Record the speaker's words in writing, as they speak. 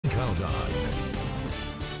count on.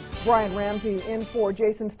 Brian Ramsey in for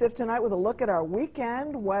Jason Stiff tonight with a look at our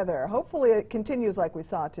weekend weather. Hopefully it continues like we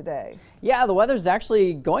saw today. Yeah, the weather's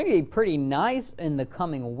actually going to be pretty nice in the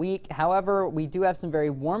coming week. However, we do have some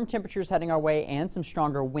very warm temperatures heading our way and some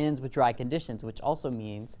stronger winds with dry conditions, which also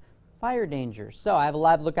means fire danger. So I have a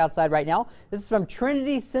live look outside right now. This is from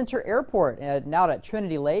Trinity Center Airport, now at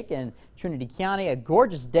Trinity Lake in Trinity County. A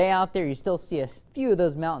gorgeous day out there. You still see a few of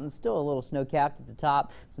those mountains, still a little snow-capped at the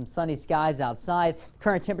top. Some sunny skies outside.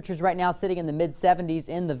 Current temperatures right now sitting in the mid-70s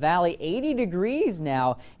in the valley. 80 degrees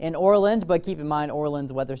now in Orland, but keep in mind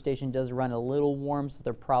Orland's weather station does run a little warm, so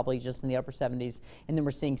they're probably just in the upper 70s. And then we're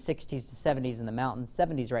seeing 60s to 70s in the mountains,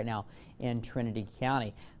 70s right now in Trinity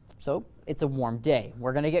County. So it's a warm day.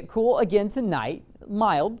 We're going to get cool again tonight.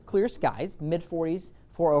 Mild, clear skies, mid-40s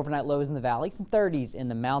for overnight lows in the valley, some 30s in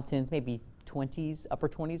the mountains, maybe 20s, upper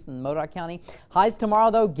 20s in Modoc County. Highs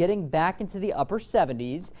tomorrow, though, getting back into the upper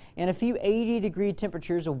 70s, and a few 80-degree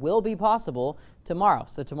temperatures will be possible tomorrow.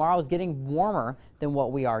 So tomorrow is getting warmer than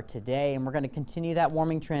what we are today, and we're going to continue that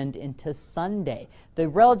warming trend into Sunday. The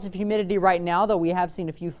relative humidity right now, though, we have seen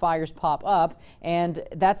a few fires pop up, and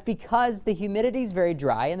that's because the humidity is very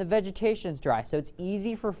dry and the vegetation is dry, so it's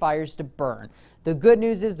easy for fires to burn. The good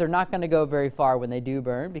news is they're not going to go very far when they do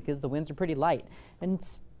burn because the winds are pretty light and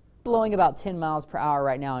blowing about 10 miles per hour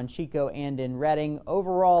right now in Chico and in Redding.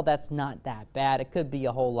 Overall, that's not that bad. It could be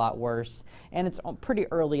a whole lot worse, and it's pretty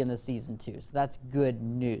early in the season too, so that's good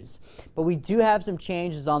news. But we do have some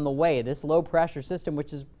changes on the way. This low pressure system,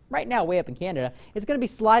 which is right now way up in Canada, it's going to be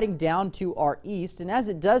sliding down to our east, and as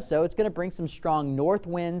it does so, it's going to bring some strong north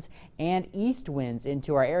winds and east winds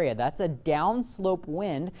into our area. That's a downslope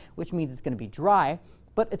wind, which means it's going to be dry,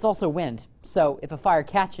 but it's also wind. So if a fire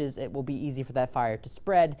catches, it will be easy for that fire to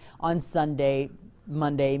spread on Sunday,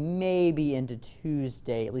 Monday, maybe into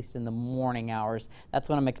Tuesday, at least in the morning hours. That's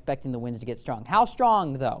when I'm expecting the winds to get strong. How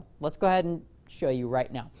strong, though? Let's go ahead and show you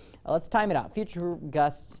right now. Let's time it out. Future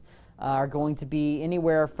gusts are going to be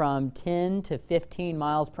anywhere from 10 to 15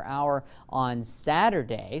 miles per hour on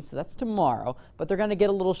Saturday, so that's tomorrow, but they're going to get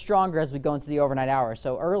a little stronger as we go into the overnight hours.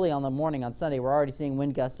 So early on the morning on Sunday, we're already seeing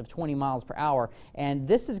wind gusts of 20 miles per hour, and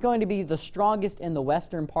this is going to be the strongest in the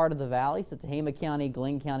western part of the valley, so Tehama County,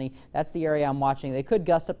 Glenn County, that's the area I'm watching. They could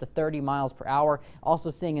gust up to 30 miles per hour. Also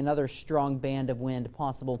seeing another strong band of wind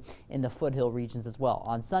possible in the foothill regions as well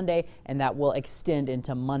on Sunday, and that will extend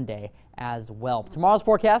into Monday as well. Tomorrow's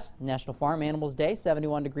forecast, National Farm Animals Day,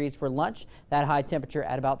 71 degrees for lunch. That high temperature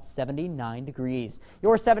at about 79 degrees.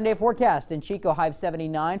 Your 7-day forecast in Chico, high of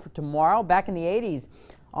 79 for tomorrow, back in the 80s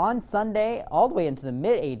on Sunday, all the way into the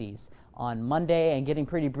mid-80s on Monday, and getting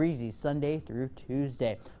pretty breezy Sunday through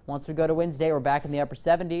Tuesday. Once we go to Wednesday, we're back in the upper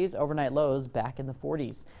 70s, overnight lows back in the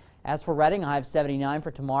 40s. As for Redding, high of 79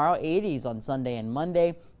 for tomorrow, 80s on Sunday and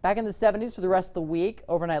Monday. Back in the 70s for the rest of the week.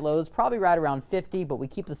 Overnight lows probably right around 50, but we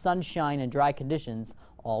keep the sunshine and dry conditions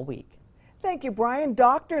all week. Thank you, Brian.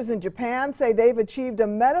 Doctors in Japan say they've achieved a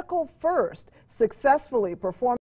medical first, successfully performing